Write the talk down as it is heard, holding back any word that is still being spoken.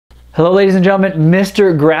Hello ladies and gentlemen,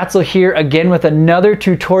 Mr. Gratzel here again with another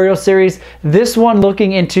tutorial series, this one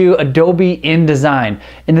looking into Adobe InDesign.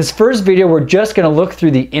 In this first video, we're just going to look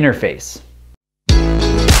through the interface.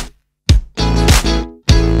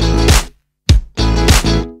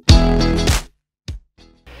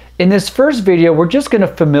 In this first video, we're just going to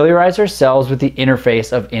familiarize ourselves with the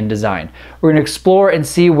interface of InDesign. We're going to explore and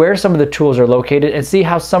see where some of the tools are located and see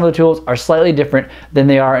how some of the tools are slightly different than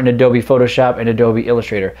they are in Adobe Photoshop and Adobe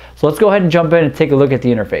Illustrator. So let's go ahead and jump in and take a look at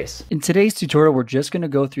the interface. In today's tutorial, we're just going to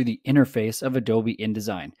go through the interface of Adobe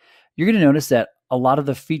InDesign. You're going to notice that a lot of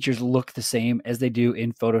the features look the same as they do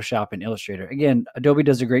in Photoshop and Illustrator. Again, Adobe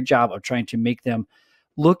does a great job of trying to make them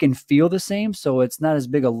look and feel the same, so it's not as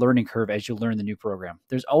big a learning curve as you learn the new program.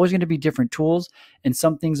 There's always going to be different tools, and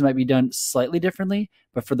some things might be done slightly differently,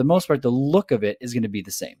 but for the most part, the look of it is going to be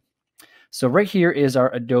the same. So right here is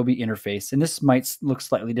our Adobe interface, and this might look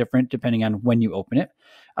slightly different depending on when you open it,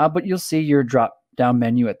 but you'll see your drop-down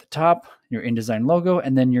menu at the top, your InDesign logo,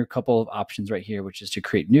 and then your couple of options right here, which is to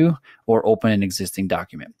create new or open an existing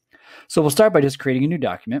document. So we'll start by just creating a new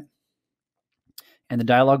document. And the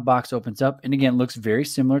dialog box opens up, and again, looks very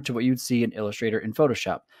similar to what you would see in Illustrator and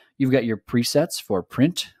Photoshop. You've got your presets for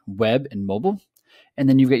print, web, and mobile, and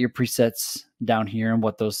then you've got your presets down here and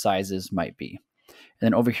what those sizes might be. And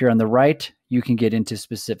then over here on the right, you can get into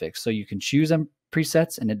specifics. So you can choose them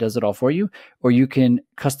presets, and it does it all for you, or you can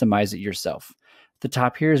customize it yourself. The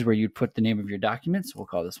top here is where you'd put the name of your document. So we'll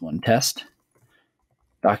call this one test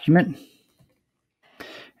document.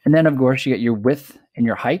 And then, of course, you get your width and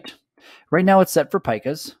your height. Right now it's set for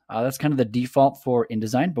picas. That's kind of the default for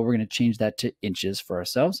InDesign, but we're going to change that to inches for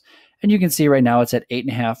ourselves. And you can see right now it's at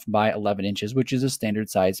 8.5 by 11 inches, which is a standard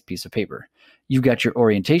size piece of paper. You've got your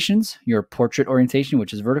orientations, your portrait orientation,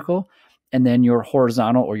 which is vertical, and then your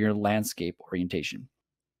horizontal or your landscape orientation.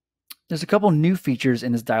 There's a couple new features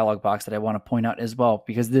in this dialog box that I want to point out as well,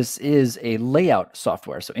 because this is a layout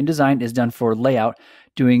software. So InDesign is done for layout,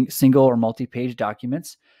 doing single or multi-page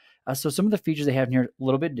documents. So some of the features they have in here are a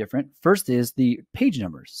little bit different. First is the page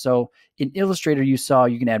numbers. So in Illustrator, you saw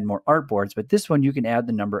you can add more artboards, but this one you can add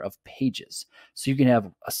the number of pages. So you can have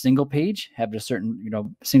a single page, have a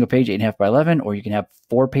certain, single page, 8.5 by 11, or you can have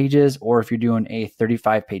 4 pages, or if you're doing a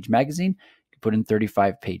 35-page magazine, you can put in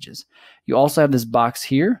 35 pages. You also have this box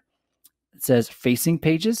here. It says facing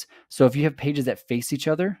pages. So if you have pages that face each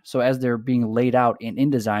other, so as they're being laid out in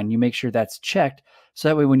InDesign, you make sure that's checked. So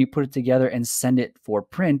that way when you put it together and send it for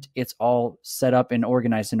print, it's all set up and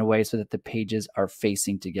organized in a way so that the pages are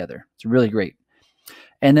facing together. It's really great.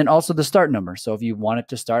 And then also the start number. So if you want it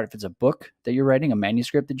to start, if it's a book that you're writing, a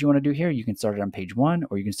manuscript that you want to do here, you can start it on page 1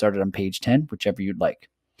 or you can start it on page 10, whichever you'd like.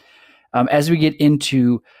 As we get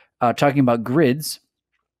into talking about grids,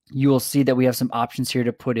 you will see that we have some options here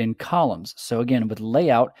to put in columns. So again, with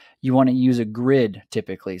layout, you want to use a grid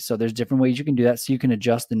typically. So there's different ways you can do that. So you can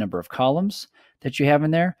adjust the number of columns that you have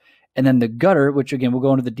in there. And then the gutter, which again, we'll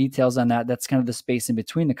go into the details on that. That's kind of the space in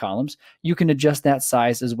between the columns. You can adjust that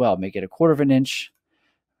size as well. Make it 1/4 inch,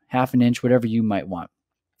 1/2 inch, whatever you might want.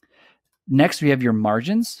 Next, we have your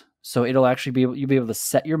margins. So it'll actually you'll be able to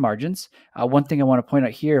set your margins. One thing I want to point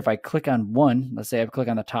out here, if I click on one, let's say I click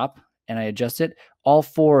on the top and I adjust it, all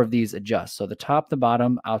 4 of these adjust. So the top, the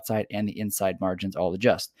bottom, outside, and the inside margins all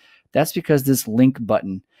adjust. That's because this link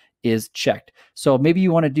button is checked. So maybe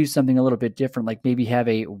you want to do something a little bit different, like maybe have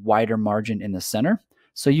a wider margin in the center.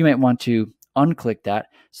 So you might want to unclick that.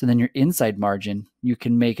 So then your inside margin, you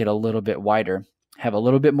can make it a little bit wider, have a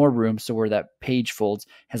little bit more room. So where that page folds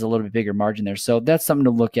has a little bit bigger margin there. So that's something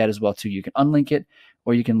to look at as well too. You can unlink it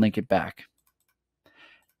or you can link it back.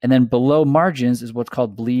 And then below margins is what's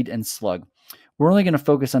called bleed and slug. We're only going to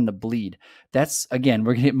focus on the bleed. That's, again,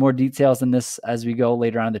 we're going to get more details on this as we go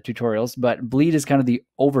later on in the tutorials, but bleed is kind of the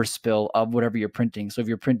overspill of whatever you're printing. So if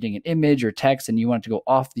you're printing an image or text and you want it to go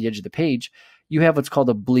off the edge of the page, you have what's called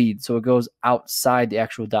a bleed. So it goes outside the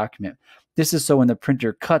actual document. This is so when the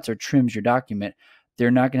printer cuts or trims your document, they're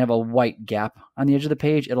not going to have a white gap on the edge of the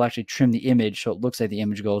page. It'll actually trim the image so it looks like the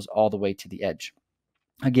image goes all the way to the edge.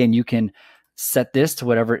 Again, you can set this to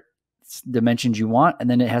whatever dimensions you want, and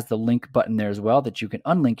then it has the link button there as well that you can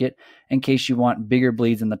unlink it in case you want bigger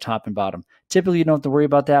bleeds in the top and bottom. Typically, you don't have to worry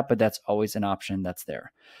about that, but that's always an option that's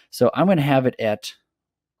there. So I'm going to have it at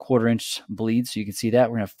 1/4 inch bleed, so you can see that.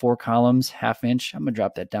 We're going to have 4 columns, 1/2 inch. I'm going to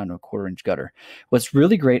drop that down to a 1/4 inch gutter. What's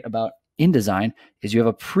really great about InDesign is you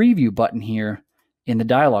have a preview button here in the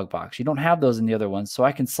dialog box. You don't have those in the other ones, so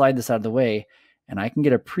I can slide this out of the way, and I can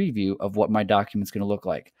get a preview of what my document's going to look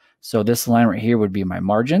like. So this line right here would be my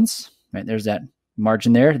margins. Right, there's that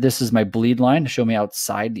margin there. This is my bleed line to show me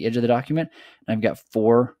outside the edge of the document. And I've got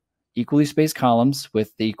 4 equally spaced columns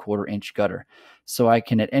with the 1/4 inch gutter. So I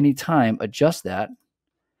can at any time adjust that,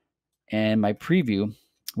 and my preview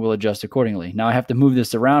will adjust accordingly. Now I have to move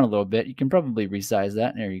this around a little bit. You can probably resize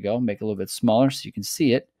that. There you go. Make it a little bit smaller so you can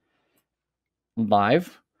see it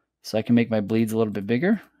live. So I can make my bleeds a little bit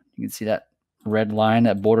bigger. You can see that red line,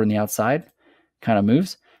 that border on the outside kind of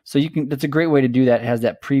moves. So that's a great way to do that. It has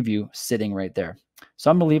that preview sitting right there. So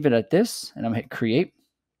I'm going to leave it at this, and I'm going to hit create,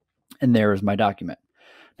 and there is my document.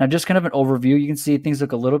 Now, just kind of an overview, you can see things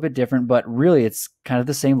look a little bit different, but really it's kind of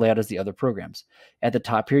the same layout as the other programs. At the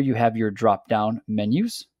top here, you have your drop-down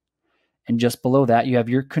menus, and just below that, you have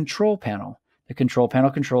your control panel. The control panel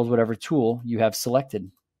controls whatever tool you have selected.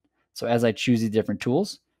 So as I choose these different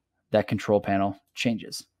tools, that control panel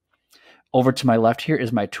changes. Over to my left here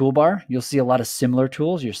is my toolbar. You'll see a lot of similar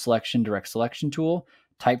tools, your selection, direct selection tool,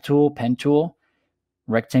 type tool, pen tool,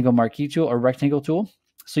 rectangle marquee tool, or rectangle tool.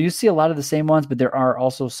 So you see a lot of the same ones, but there are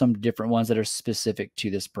also some different ones that are specific to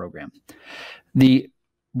this program. The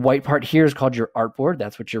white part here is called your artboard.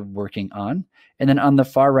 That's what you're working on. And then on the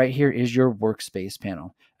far right here is your workspace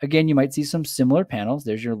panel. Again, you might see some similar panels.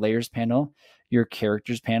 There's your layers panel, your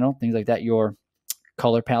characters panel, things like that, your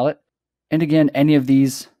color palette. And again, any of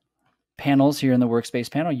these panels here in the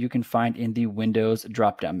workspace panel, you can find in the Windows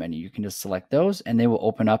drop-down menu. You can just select those and they will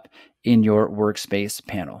open up in your workspace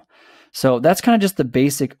panel. So that's kind of just the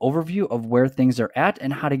basic overview of where things are at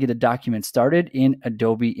and how to get a document started in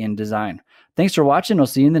Adobe InDesign. Thanks for watching. I'll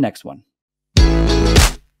see you in the next one.